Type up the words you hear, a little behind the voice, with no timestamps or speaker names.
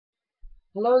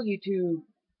Hello YouTube.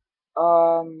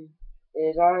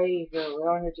 Is I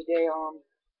around here today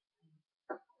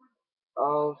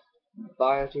of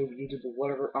YouTube, YouTube or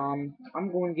whatever.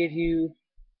 I'm going to give you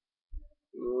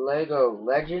Lego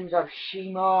Legends of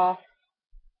Chima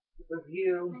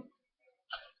review.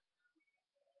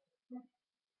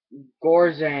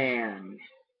 Gorzan.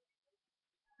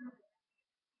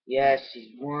 Yes, he's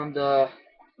one of the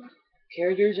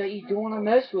characters that you don't want to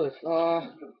mess with.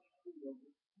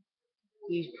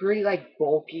 He's pretty like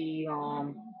bulky.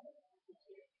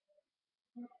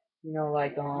 He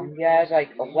has like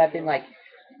a weapon like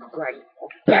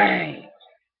bang,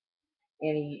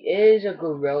 and he is a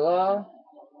gorilla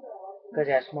because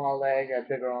he has small legs, he has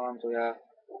bigger arms, so yeah.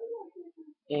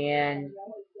 And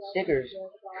stickers,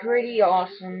 pretty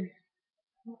awesome.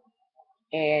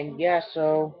 And yeah,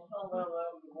 so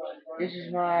this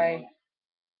is my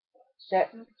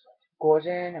set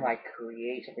Gorzan, and I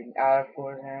create something out of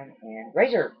Gorzan and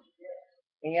Razor.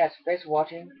 And yes, thanks for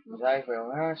watching. Guys, for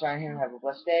learning, sign here, have a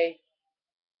blessed day.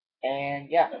 And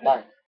yeah, bye.